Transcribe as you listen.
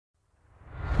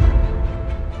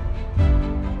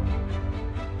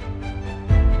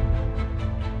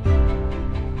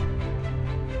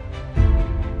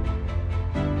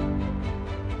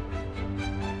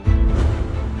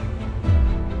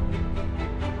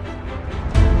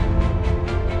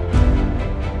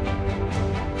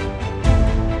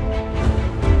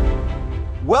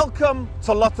Welcome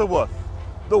to Lutterworth,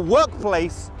 the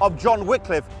workplace of John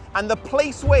Wycliffe and the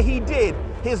place where he did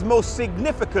his most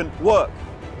significant work.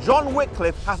 John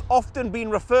Wycliffe has often been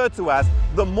referred to as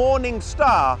the morning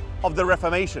star of the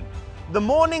Reformation. The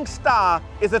morning star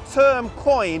is a term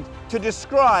coined to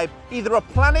describe either a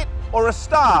planet or a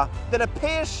star that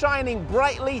appears shining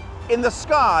brightly in the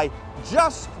sky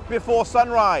just before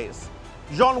sunrise.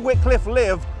 John Wycliffe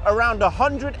lived around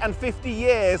 150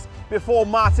 years before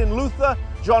Martin Luther,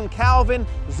 John Calvin,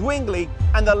 Zwingli,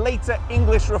 and the later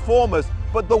English reformers,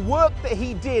 but the work that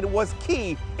he did was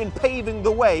key in paving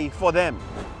the way for them.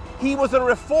 He was a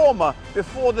reformer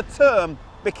before the term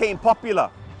became popular,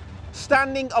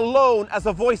 standing alone as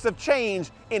a voice of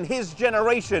change in his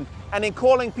generation and in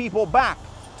calling people back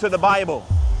to the Bible.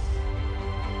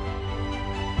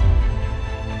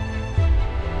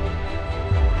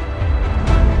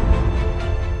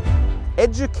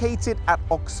 Educated at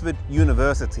Oxford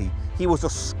University, he was a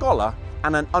scholar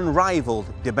and an unrivaled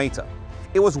debater.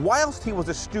 It was whilst he was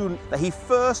a student that he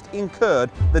first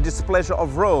incurred the displeasure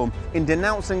of Rome in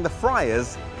denouncing the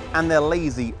friars and their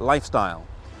lazy lifestyle.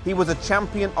 He was a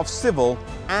champion of civil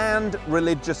and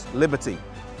religious liberty.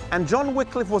 And John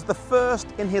Wycliffe was the first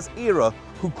in his era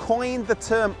who coined the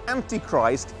term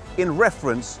Antichrist in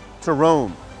reference to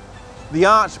Rome. The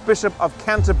Archbishop of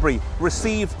Canterbury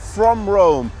received from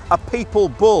Rome a papal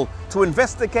bull to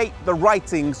investigate the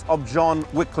writings of John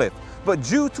Wycliffe. But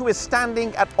due to his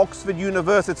standing at Oxford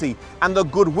University and the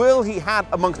goodwill he had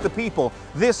amongst the people,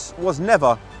 this was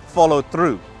never followed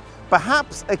through.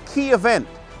 Perhaps a key event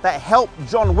that helped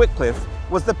John Wycliffe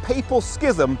was the papal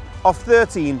schism of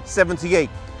 1378,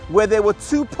 where there were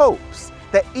two popes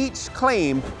that each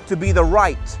claimed to be the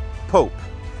right pope.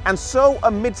 And so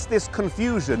amidst this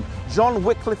confusion, John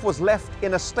Wycliffe was left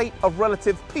in a state of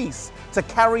relative peace to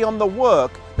carry on the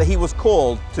work that he was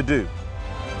called to do.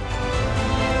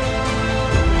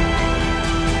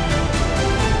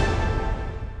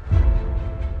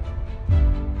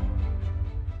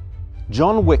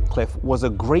 John Wycliffe was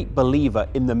a great believer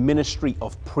in the ministry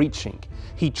of preaching.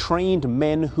 He trained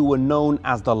men who were known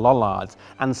as the Lollards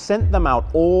and sent them out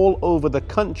all over the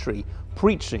country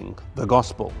preaching the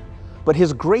gospel. But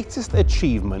his greatest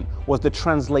achievement was the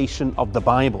translation of the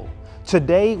Bible.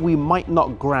 Today we might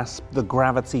not grasp the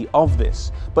gravity of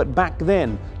this, but back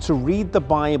then to read the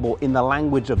Bible in the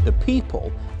language of the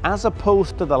people as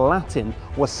opposed to the Latin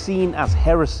was seen as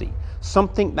heresy,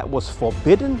 something that was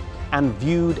forbidden and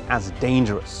viewed as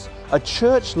dangerous. A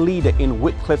church leader in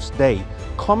Wycliffe's day,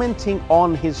 commenting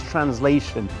on his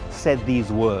translation, said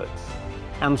these words,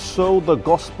 "And so the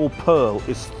gospel pearl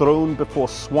is thrown before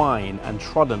swine and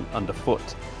trodden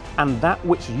underfoot, and that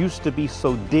which used to be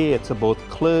so dear to both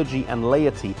clergy and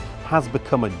laity has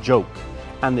become a joke,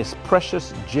 and this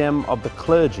precious gem of the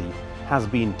clergy has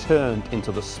been turned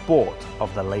into the sport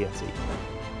of the laity."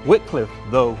 Wycliffe,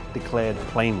 though, declared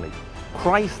plainly,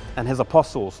 Christ and his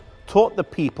apostles taught the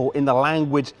people in the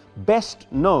language best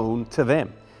known to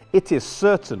them. It is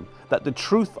certain that the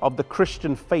truth of the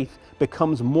Christian faith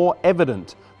becomes more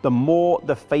evident the more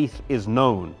the faith is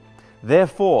known.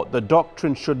 Therefore, the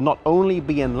doctrine should not only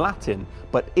be in Latin,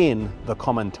 but in the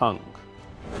common tongue.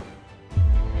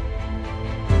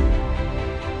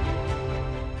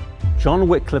 John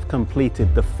Wycliffe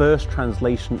completed the first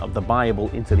translation of the Bible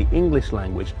into the English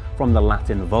language from the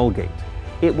Latin Vulgate.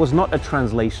 It was not a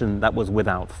translation that was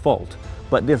without fault,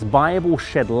 but this Bible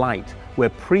shed light where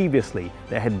previously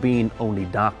there had been only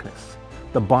darkness.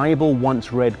 The Bible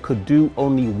once read could do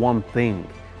only one thing: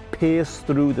 pierce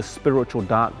through the spiritual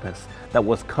darkness that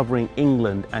was covering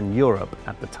England and Europe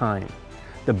at the time.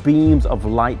 The beams of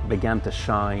light began to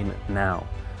shine now.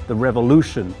 The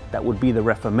revolution that would be the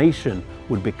Reformation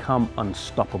would become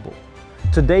unstoppable.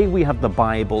 Today we have the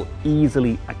Bible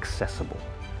easily accessible.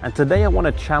 And today I want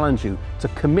to challenge you to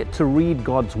commit to read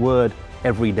God's Word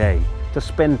every day, to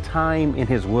spend time in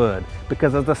His Word,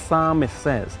 because as the psalmist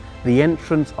says, the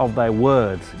entrance of thy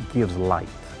words gives light.